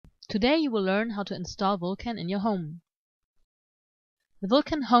Today you will learn how to install Vulcan in your home. The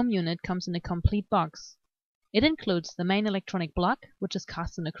Vulcan home unit comes in a complete box. It includes the main electronic block, which is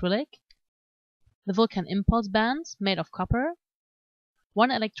cast in acrylic, the Vulcan impulse bands made of copper,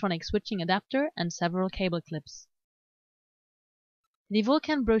 one electronic switching adapter, and several cable clips. The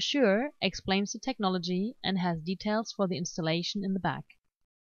Vulcan brochure explains the technology and has details for the installation in the back.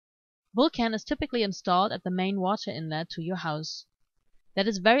 Vulcan is typically installed at the main water inlet to your house. That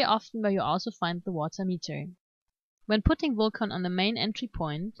is very often where you also find the water meter. When putting Vulcan on the main entry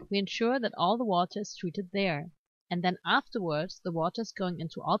point, we ensure that all the water is treated there, and then afterwards the water is going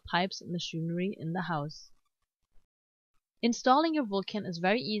into all pipes and machinery in the house. Installing your Vulcan is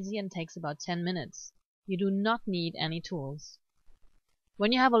very easy and takes about 10 minutes. You do not need any tools.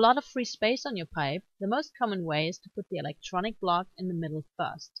 When you have a lot of free space on your pipe, the most common way is to put the electronic block in the middle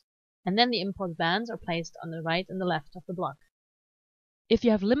first, and then the impulse bands are placed on the right and the left of the block. If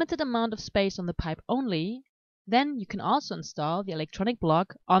you have limited amount of space on the pipe only, then you can also install the electronic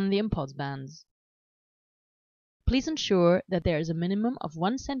block on the impulse bands. Please ensure that there is a minimum of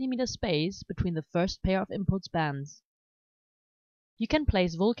 1 cm space between the first pair of impulse bands. You can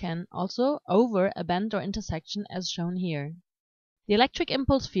place Vulcan also over a band or intersection as shown here. The electric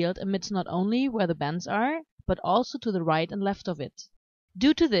impulse field emits not only where the bands are, but also to the right and left of it.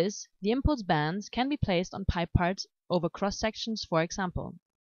 Due to this, the impulse bands can be placed on pipe parts over cross sections, for example.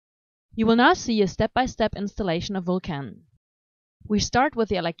 You will now see a step-by-step installation of Vulcan. We start with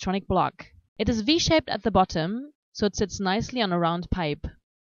the electronic block. It is V-shaped at the bottom, so it sits nicely on a round pipe.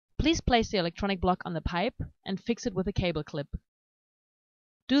 Please place the electronic block on the pipe and fix it with a cable clip.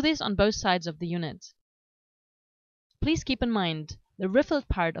 Do this on both sides of the unit. Please keep in mind, the riffled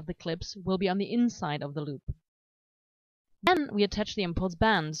part of the clips will be on the inside of the loop. Then we attach the impulse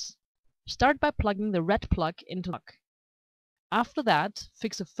bands. Start by plugging the red plug into the block. After that,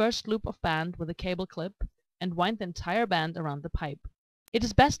 fix the first loop of band with a cable clip and wind the entire band around the pipe. It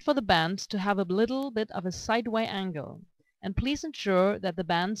is best for the band to have a little bit of a sideway angle, and please ensure that the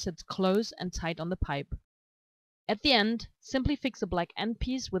band sits close and tight on the pipe. At the end, simply fix a black end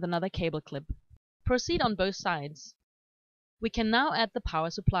piece with another cable clip. Proceed on both sides. We can now add the power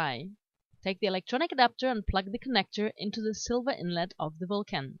supply. Take the electronic adapter and plug the connector into the silver inlet of the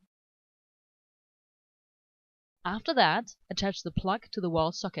Vulcan. After that, attach the plug to the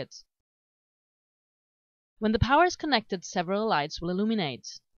wall socket. When the power is connected, several lights will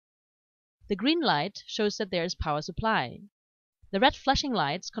illuminate. The green light shows that there is power supply. The red flashing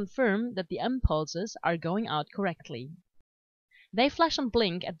lights confirm that the impulses are going out correctly. They flash and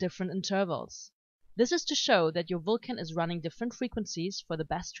blink at different intervals. This is to show that your Vulcan is running different frequencies for the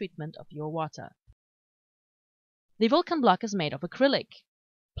best treatment of your water. The Vulcan block is made of acrylic.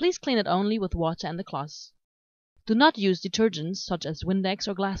 Please clean it only with water and a cloth. Do not use detergents such as Windex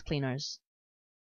or glass cleaners.